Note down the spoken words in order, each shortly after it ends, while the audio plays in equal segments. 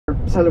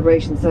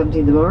celebration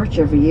 17th of March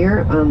every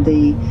year, and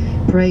the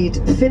parade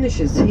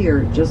finishes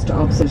here just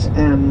opposite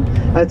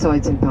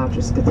outside St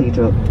Patrick's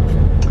Cathedral.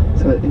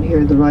 So in here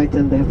on the right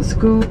then they have a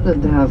school,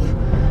 and they have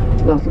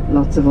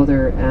lots of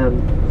other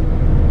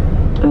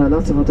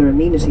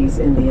amenities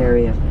in the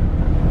area.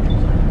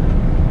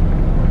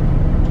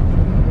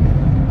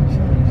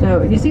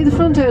 Now you see the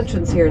front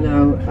entrance here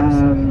now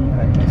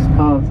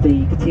of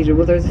the cathedral.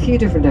 Well, there's a few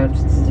different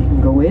entrances you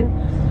can go in,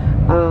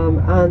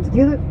 and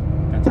the other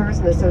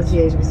person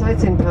associated,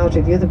 besides St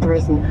Patrick, the other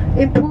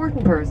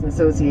important person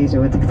associated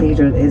with the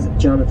cathedral is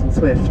Jonathan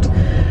Swift.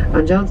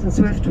 And Jonathan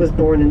Swift was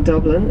born in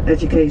Dublin,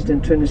 educated in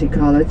Trinity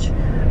College,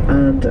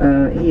 and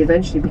he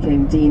eventually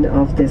became dean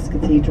of this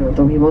cathedral,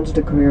 though he wanted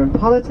a career in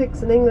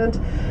politics in England,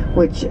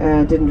 which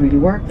didn't really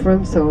work for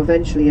him. So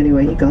eventually,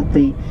 anyway, he got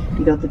the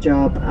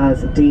job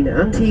as a dean,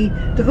 and he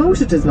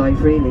devoted his life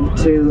really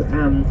to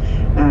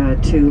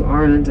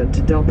Ireland and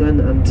to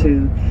Dublin and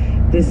to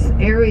this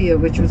area,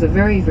 which was a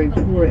very, very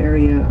poor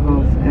area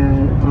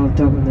of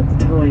Dublin at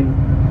the time.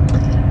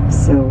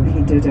 So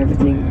he did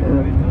everything